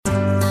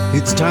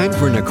It's time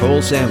for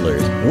Nicole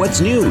Sandler's What's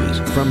News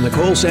from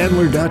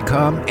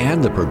NicoleSandler.com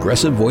and the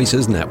Progressive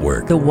Voices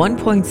Network. The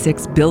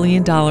 $1.6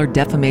 billion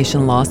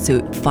defamation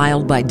lawsuit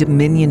filed by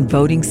Dominion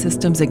Voting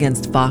Systems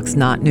against Fox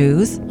Not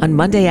News on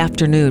Monday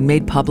afternoon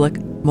made public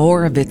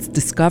more of its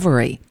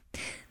discovery.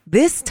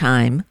 This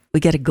time, we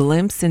get a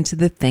glimpse into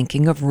the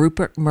thinking of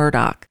Rupert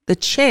Murdoch, the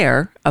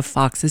chair of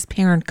Fox's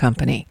parent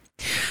company.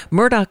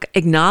 Murdoch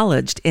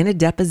acknowledged in a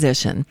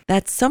deposition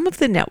that some of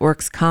the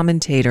network's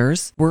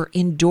commentators were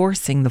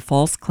endorsing the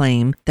false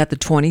claim that the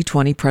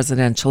 2020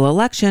 presidential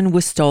election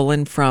was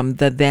stolen from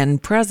the then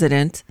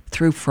president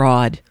through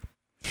fraud.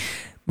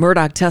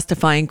 Murdoch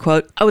testifying,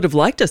 quote, "I would have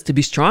liked us to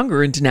be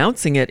stronger in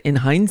denouncing it in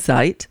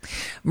hindsight."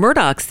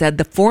 Murdoch said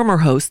the former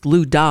host,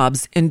 Lou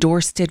Dobbs,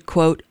 endorsed it,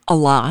 quote, "a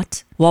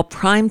lot," while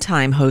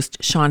primetime host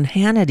Sean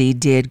Hannity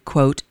did,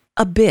 quote,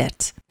 "a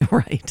bit."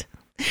 Right.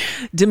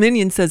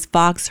 Dominion says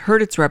Fox hurt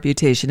its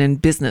reputation in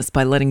business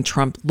by letting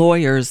Trump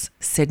lawyers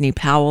Sidney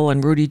Powell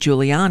and Rudy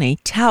Giuliani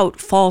tout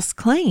false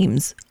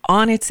claims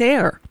on its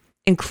air,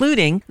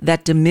 including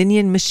that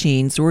Dominion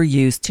machines were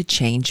used to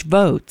change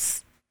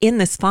votes. In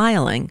this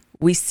filing,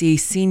 we see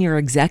senior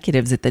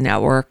executives at the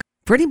network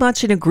pretty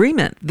much in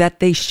agreement that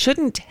they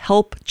shouldn't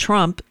help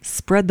Trump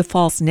spread the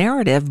false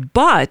narrative,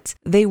 but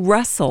they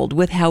wrestled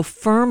with how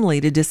firmly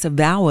to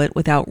disavow it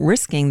without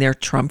risking their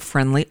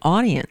Trump-friendly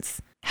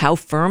audience. How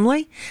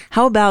firmly?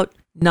 How about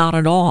not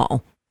at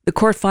all? The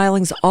court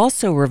filings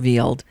also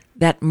revealed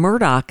that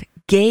Murdoch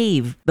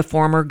gave the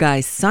former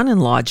guy's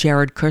son-in-law,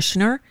 Jared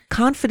Kushner,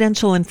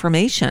 confidential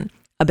information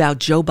about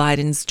Joe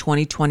Biden's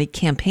 2020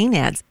 campaign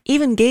ads,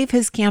 even gave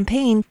his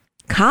campaign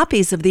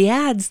copies of the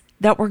ads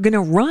that were going to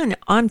run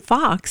on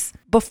Fox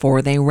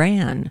before they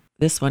ran.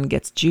 This one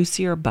gets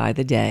juicier by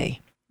the day.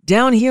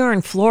 Down here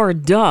in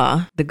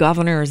Florida, the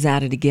governor is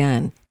at it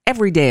again.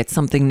 Every day it's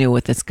something new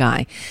with this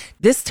guy.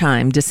 This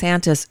time,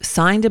 DeSantis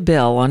signed a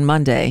bill on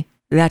Monday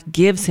that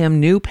gives him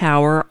new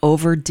power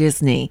over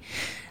Disney,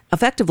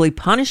 effectively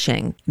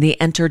punishing the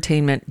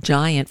entertainment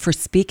giant for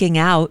speaking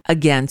out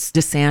against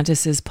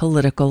DeSantis's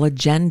political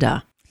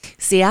agenda.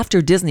 See,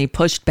 after Disney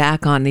pushed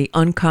back on the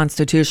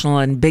unconstitutional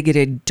and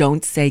bigoted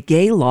Don't Say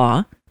Gay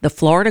law, the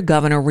Florida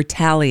governor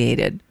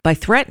retaliated by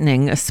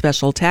threatening a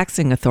special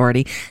taxing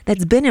authority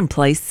that's been in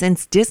place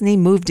since Disney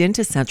moved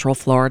into Central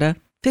Florida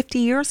 50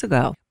 years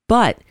ago.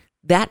 But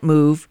that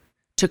move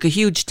took a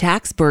huge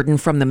tax burden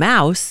from the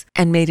mouse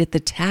and made it the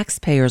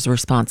taxpayer's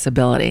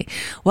responsibility.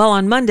 Well,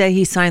 on Monday,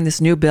 he signed this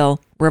new bill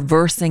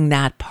reversing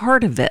that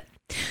part of it.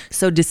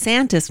 So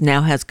DeSantis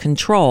now has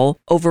control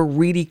over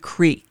Reedy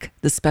Creek,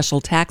 the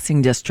special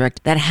taxing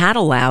district that had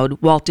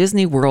allowed Walt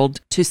Disney World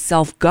to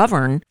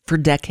self-govern for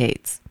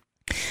decades.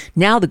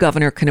 Now the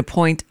governor can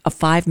appoint a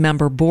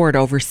 5-member board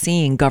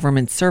overseeing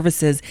government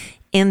services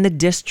in the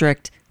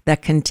district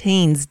that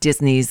contains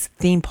Disney's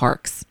theme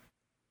parks.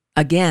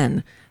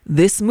 Again,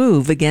 this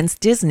move against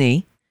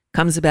Disney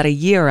comes about a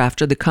year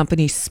after the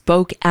company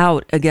spoke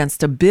out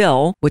against a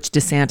bill, which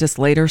DeSantis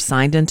later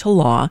signed into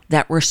law,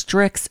 that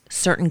restricts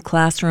certain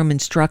classroom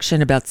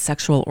instruction about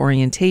sexual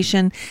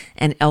orientation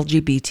and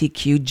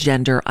LGBTQ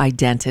gender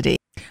identity.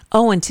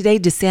 Oh, and today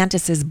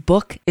DeSantis's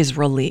book is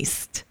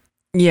released.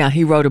 Yeah,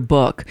 he wrote a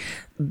book.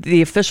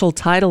 The official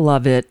title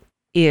of it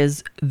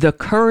is The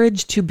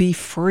Courage to Be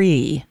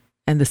Free,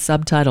 and the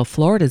subtitle,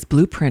 Florida's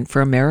Blueprint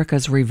for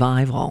America's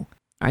Revival.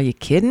 Are you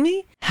kidding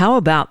me? How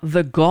about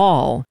the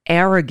gall,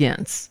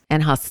 arrogance,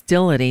 and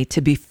hostility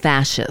to be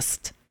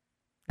fascist?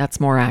 That's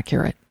more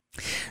accurate.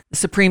 The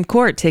Supreme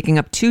Court taking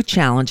up 2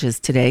 challenges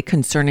today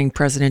concerning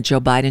President Joe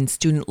Biden's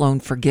student loan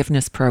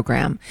forgiveness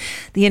program.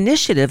 The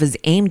initiative is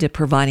aimed at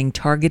providing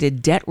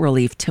targeted debt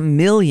relief to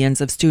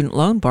millions of student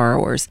loan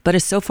borrowers, but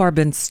has so far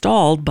been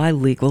stalled by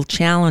legal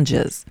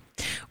challenges.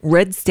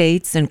 Red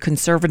states and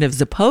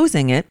conservatives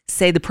opposing it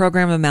say the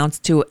program amounts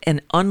to an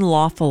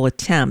unlawful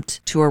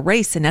attempt to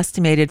erase an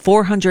estimated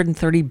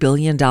 $430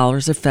 billion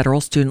of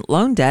federal student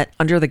loan debt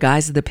under the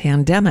guise of the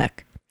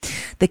pandemic.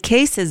 The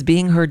cases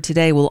being heard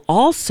today will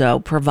also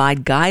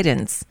provide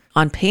guidance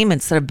on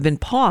payments that have been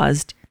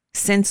paused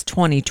since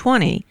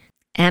 2020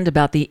 and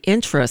about the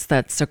interest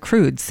that's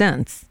accrued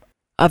since.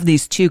 Of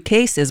these 2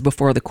 cases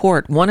before the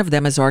court, one of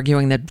them is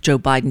arguing that Joe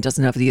Biden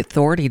doesn't have the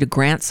authority to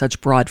grant such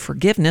broad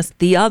forgiveness.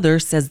 The other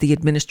says the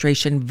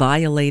administration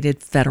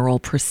violated federal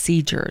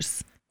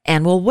procedures.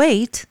 And we'll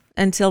wait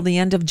until the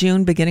end of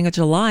June, beginning of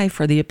July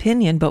for the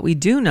opinion, but we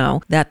do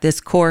know that this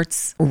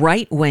court's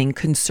right-wing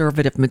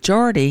conservative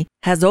majority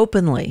has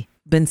openly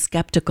been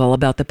skeptical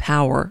about the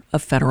power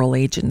of federal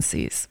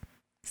agencies.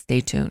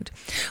 Stay tuned.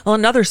 Well,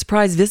 another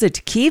surprise visit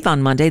to Kyiv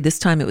on Monday. This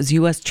time it was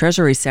U.S.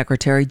 Treasury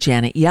Secretary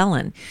Janet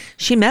Yellen.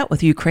 She met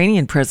with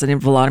Ukrainian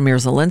President Volodymyr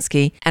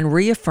Zelensky and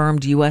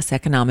reaffirmed U.S.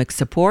 economic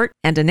support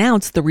and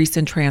announced the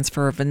recent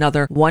transfer of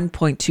another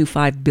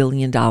 $1.25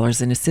 billion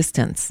in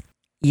assistance.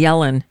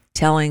 Yellen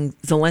telling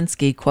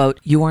Zelensky, quote,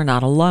 "You are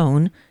not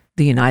alone.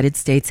 The United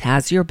States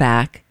has your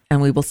back,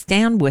 and we will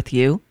stand with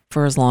you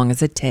for as long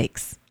as it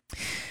takes."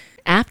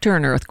 After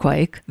an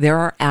earthquake, there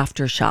are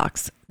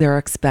aftershocks. They're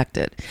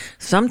expected.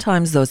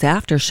 Sometimes those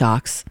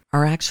aftershocks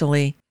are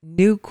actually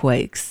new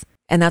quakes.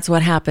 And that's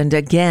what happened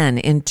again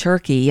in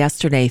Turkey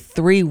yesterday,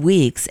 3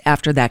 weeks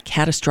after that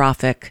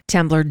catastrophic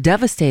tremor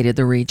devastated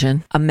the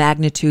region. A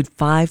magnitude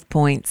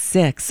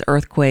 5.6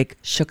 earthquake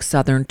shook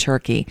southern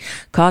Turkey,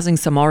 causing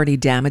some already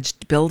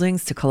damaged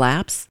buildings to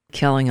collapse,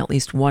 killing at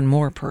least one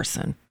more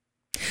person.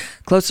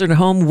 Closer to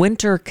home,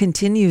 winter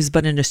continues,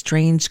 but in a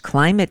strange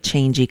climate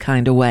changey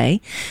kind of way.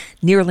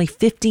 Nearly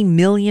 50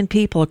 million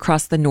people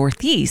across the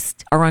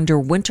Northeast are under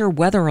winter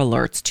weather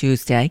alerts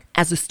Tuesday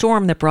as a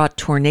storm that brought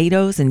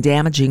tornadoes and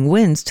damaging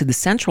winds to the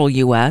central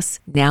U.S.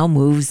 now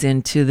moves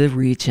into the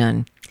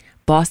region.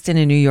 Boston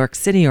and New York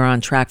City are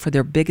on track for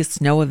their biggest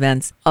snow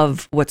events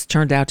of what's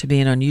turned out to be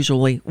an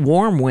unusually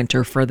warm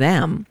winter for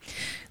them.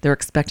 They're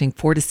expecting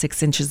 4 to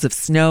 6 inches of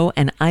snow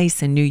and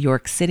ice in New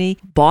York City.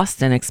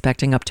 Boston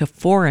expecting up to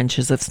 4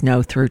 inches of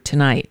snow through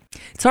tonight.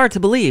 It's hard to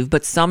believe,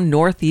 but some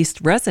Northeast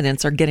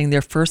residents are getting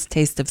their first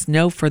taste of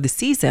snow for the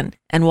season.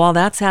 And while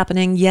that's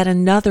happening, yet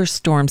another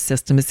storm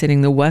system is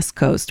hitting the West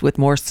Coast with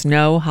more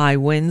snow, high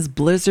winds,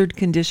 blizzard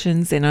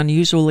conditions, and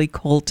unusually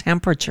cold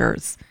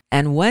temperatures.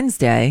 And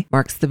Wednesday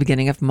marks the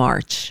beginning of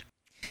March.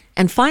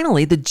 And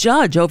finally, the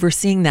judge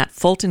overseeing that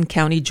Fulton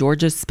County,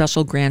 Georgia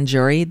special grand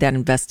jury that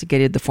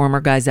investigated the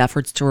former guy's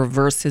efforts to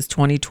reverse his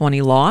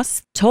 2020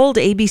 loss told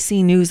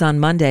ABC News on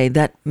Monday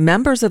that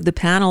members of the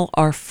panel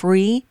are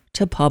free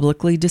to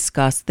publicly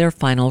discuss their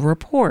final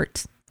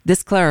report.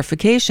 This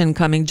clarification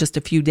coming just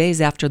a few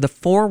days after the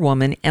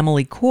forewoman,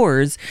 Emily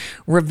Coors,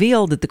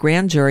 revealed that the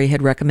grand jury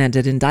had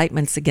recommended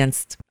indictments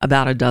against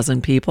about a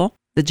dozen people.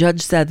 The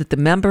judge said that the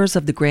members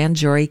of the grand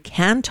jury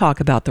can talk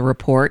about the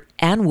report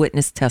and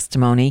witness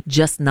testimony,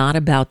 just not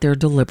about their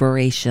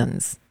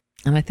deliberations.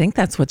 And I think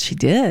that's what she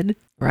did,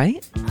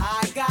 right?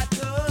 I got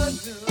good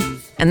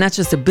news. And that's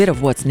just a bit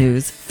of what's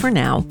news for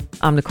now.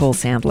 I'm Nicole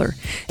Sandler.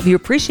 If you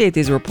appreciate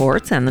these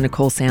reports and the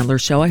Nicole Sandler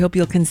Show, I hope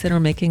you'll consider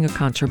making a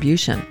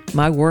contribution.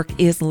 My work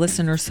is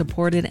listener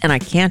supported, and I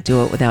can't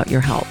do it without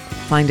your help.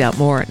 Find out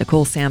more at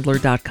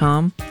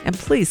NicoleSandler.com, and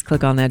please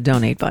click on that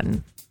donate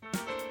button.